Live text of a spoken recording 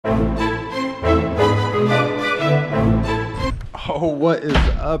Oh, what is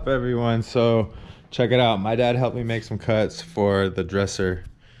up, everyone? So check it out. My dad helped me make some cuts for the dresser.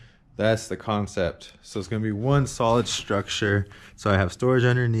 That's the concept. So it's gonna be one solid structure. So I have storage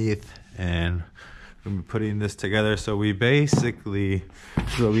underneath, and I'm gonna be putting this together. So we basically,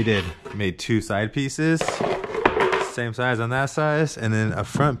 this is what we did. Made two side pieces, same size on that size, and then a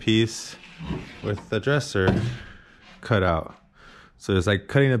front piece with the dresser cut out. So it's like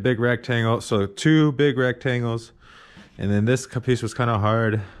cutting a big rectangle. So two big rectangles. And then this piece was kind of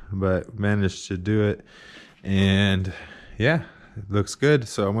hard, but managed to do it. And yeah, it looks good.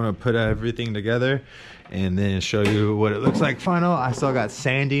 So I'm gonna put everything together and then show you what it looks like final. I still got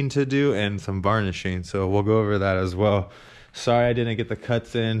sanding to do and some varnishing, so we'll go over that as well. Sorry I didn't get the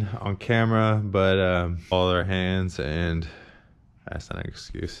cuts in on camera, but all our hands, and that's not an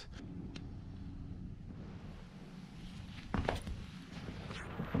excuse.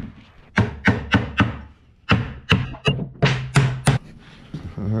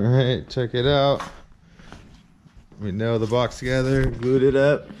 All right, check it out. We nailed the box together, glued it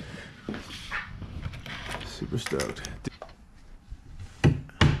up. Super stoked.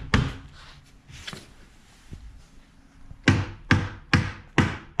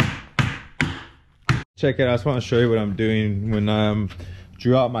 Check it out. I just want to show you what I'm doing when I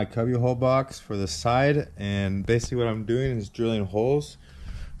drew out my cubbyhole box for the side. And basically what I'm doing is drilling holes.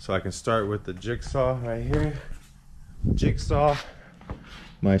 So I can start with the jigsaw right here. Jigsaw.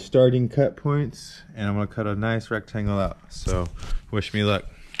 My starting cut points, and I'm gonna cut a nice rectangle out. So wish me luck.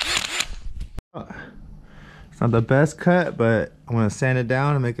 It's not the best cut, but I'm gonna sand it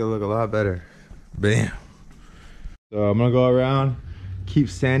down and make it look a lot better. Bam. So I'm gonna go around, keep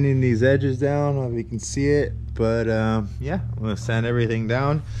sanding these edges down. I don't know if you can see it, but yeah, I'm gonna sand everything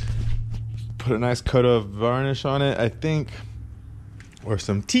down, put a nice coat of varnish on it, I think, or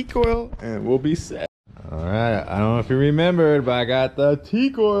some teak oil, and we'll be set. All right, I don't know if you remembered, but I got the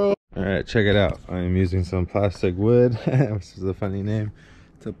teak oil. All right, check it out. I'm using some plastic wood, which is a funny name,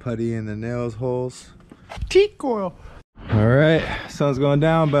 to putty in the nails holes. Teak oil. All right, sun's going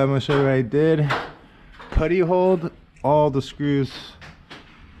down, but I'm gonna show you what I did. Putty holed all the screws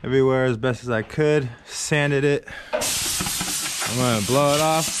everywhere as best as I could. Sanded it. I'm gonna blow it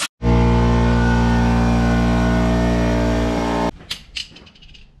off.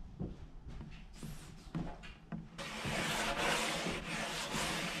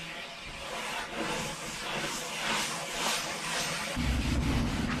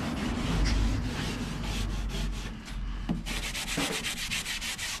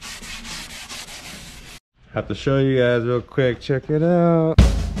 Have to show you guys real quick. Check it out.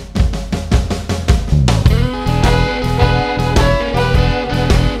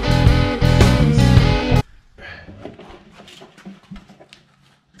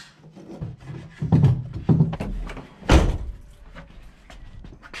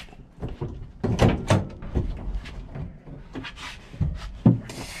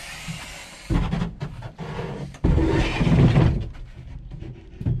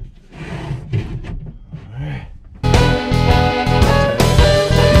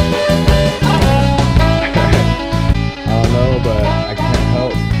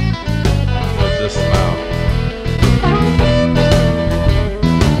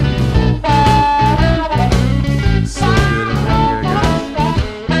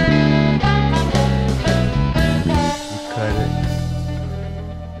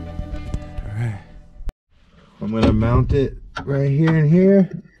 I'm gonna mount it right here and here,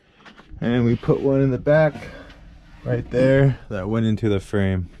 and we put one in the back right there that went into the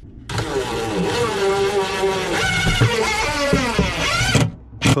frame.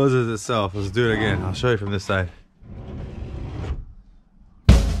 Closes itself. Let's do it again. I'll show you from this side.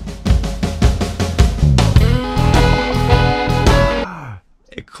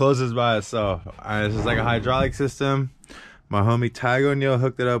 It closes by itself. This is like a hydraulic system my homie Ty O'Neill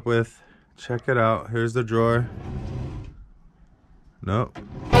hooked it up with. Check it out. Here's the drawer. Nope.